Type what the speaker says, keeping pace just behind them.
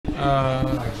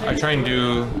I try and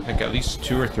do like at least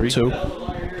 2 or 3. 2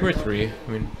 or 3. I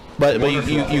mean. But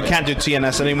you can't do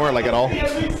TNS anymore, like at all?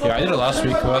 Yeah, I did it last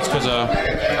week. Well, that's because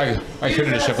I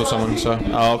traded a ship with someone, so.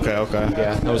 Oh, okay.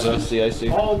 Yeah, that was a. I see.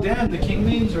 Oh, damn! The king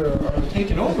names are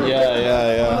taking over.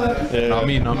 Yeah. Not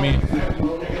me.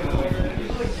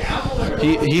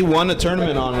 He won a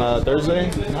tournament on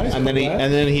Thursday, nice. and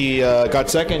then he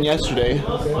got second yesterday,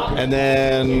 and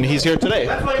then he's here today.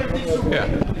 Yeah.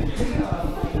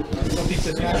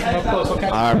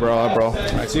 Alright, bro.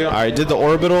 Alright, did the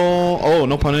orbital. Oh,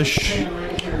 no punish.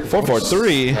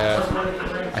 443.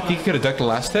 I think he could have ducked the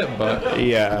last hit, but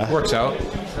yeah, works out.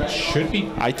 Should be.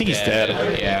 I think he's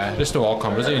dead. Yeah, just a wall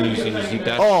combo. Doesn't use heat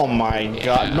dash. Oh my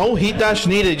god, no heat dash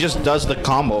needed. He just does the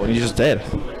combo, and he's just dead.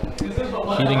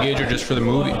 Heat engager just for the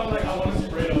movie.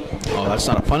 Oh, that's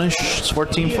not a punish. It's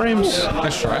 14 frames.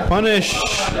 Nice try. Punish.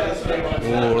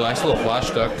 Oh, nice little flash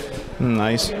duck.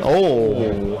 Nice.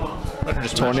 Oh.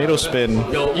 Just tornado spin.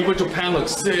 Yo, Evil Japan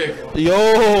looks sick.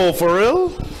 Yo, for real?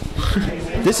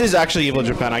 This is actually Evil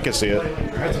Japan. I can see it.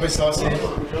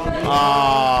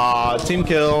 Ah, team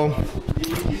kill.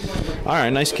 All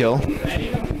right, nice kill.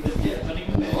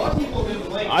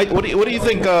 What do you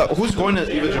think? Who's going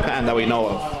to Evil Japan that we know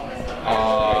of?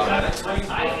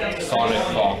 Sonic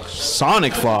Fox.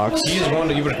 Sonic Fox. He's going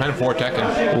to Evil Japan for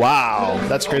Tekken. Wow,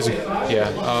 that's crazy. Yeah.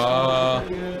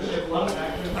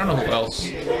 I don't know who else.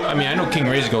 I mean, I know King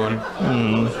Ray's going.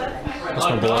 That's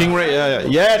my boy. King Ray, yeah.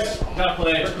 Yes! Gotta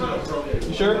play.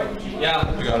 You sure?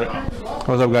 Yeah. We got it.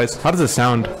 What's up, guys? How does it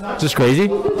sound? Is this crazy?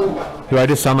 Do I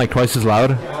just sound like twice as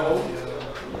loud?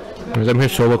 Or is I'm here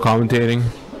solo commentating?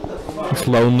 It's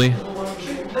lonely.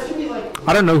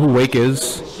 I don't know who Wake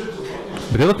is,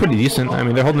 but they look pretty decent. I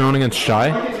mean, they're holding their own against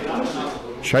Shy.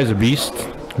 Shy's a beast.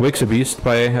 Wake's a beast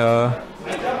by,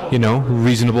 you know,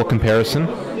 reasonable comparison.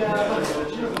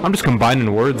 I'm just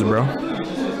combining words, bro.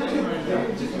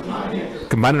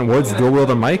 Combining words, dual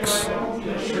wield and mics.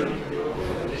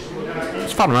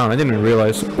 It's fun around. I didn't even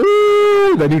realize.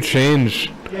 Ooh, that new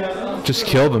change just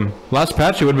killed him. Last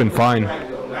patch, it would have been fine.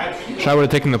 Shy would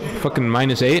have taken the fucking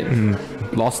 -8 and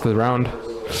lost the round.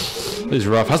 This is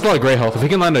rough. Has a lot of gray health. If he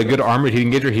can land a good armored heat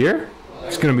engager here,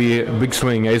 it's gonna be a big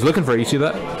swing. Yeah, he's looking for it. You see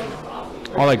that?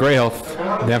 All that gray health,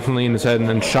 definitely in his head. And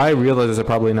then Shy realizes it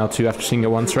probably now too after seeing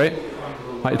it once, right?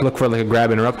 Might look for like a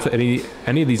grab interrupt any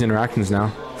of these interactions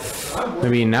now.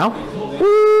 Maybe now?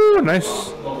 Woo,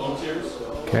 nice.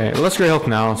 Okay, less gray health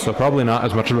now, so probably not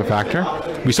as much of a factor.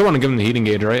 We still want to give him the heat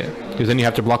engage, right? Because then you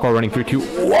have to block while running through too.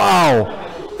 Wow!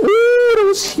 Ooh, that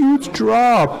was huge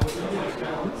drop.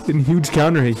 And huge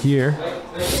counter hit here.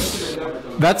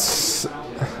 That's...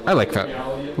 I like that.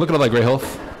 Look at all that gray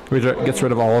health. Gets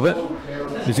rid of all of it.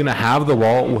 He's going to have the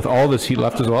wall with all this heat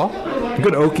left as well.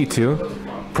 Good Oki too.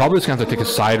 Probably just going to have to take a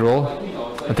side roll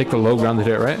and take the low grounded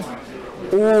hit, right?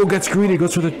 Oh, gets greedy.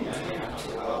 Goes for the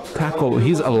tackle.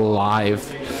 He's alive.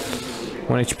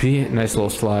 1 HP. Nice little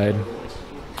slide.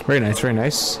 Very nice. Very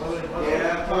nice.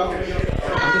 I'm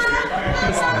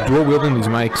just dual wielding these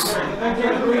mics.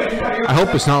 I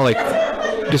hope it's not like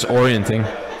disorienting.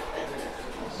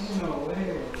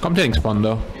 Commentating's fun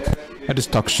though. I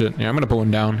just talk shit. Yeah, I'm gonna put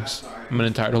one down. I'm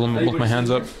gonna tired. Hold on, both my hands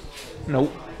up.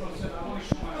 Nope.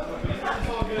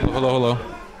 Hello.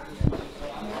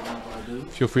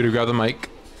 Feel free to grab the mic.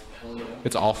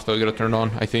 It's off though. You gotta turn it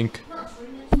on. I think.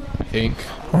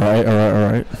 All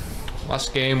right.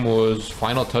 Last game was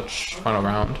final touch, final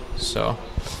round. So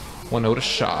 1-0 to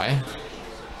Shy.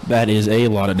 That is a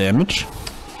lot of damage.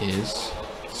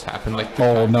 It's happened like.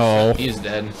 Oh no. He is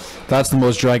dead. That's the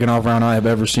most Dragunov round I have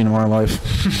ever seen in my life.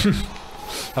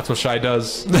 That's what Shy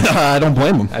does. I don't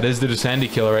blame him. That is the Sandy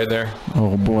killer right there.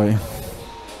 Oh boy.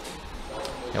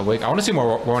 Yeah, Wake. I want to see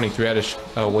more running 3 out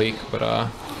of Wake, but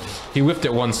he whiffed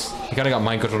it once. He kind of got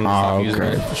mind control and stopped using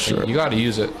it. Sure. You got to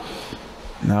use it.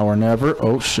 Now or never.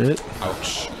 Oh shit.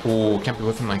 Ouch. Oh, can't be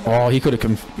whiffing like that. Oh, he could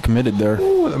have committed there.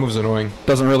 Ooh, that move's annoying.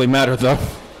 Doesn't really matter though.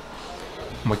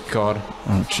 Oh my god.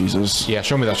 Oh Jesus. Yeah,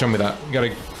 show me that. You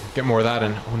gotta get more of that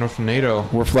in. Oh no, from NATO.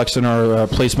 We're flexing our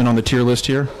placement on the tier list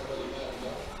here.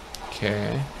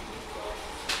 Okay.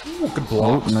 Ooh, good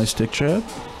blocks. Oh, nice stick chat.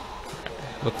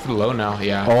 Look for the low now.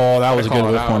 Yeah. Oh, that was a good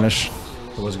whiff punish.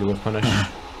 It was a good whiff punish.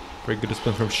 Very good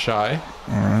discipline from Shy.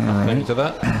 Alright. Into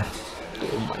that.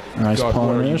 Oh nice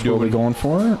punish. What are we going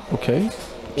for? Okay.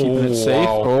 Keeping it safe.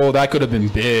 Wow. Oh, that could have been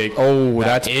big. Oh,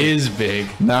 that is big.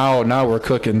 Now we're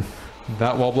cooking.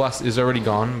 That wall blast is already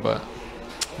gone, but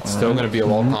it's still going to be a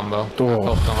wall combo.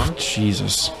 Oh, gone.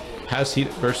 Jesus. Has heat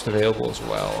burst available as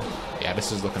well. Yeah,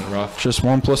 this is looking rough. Just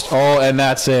 1+. Oh, and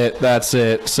that's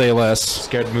it. Say less.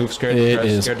 Scared to move, It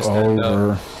is scared to stand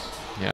over. up.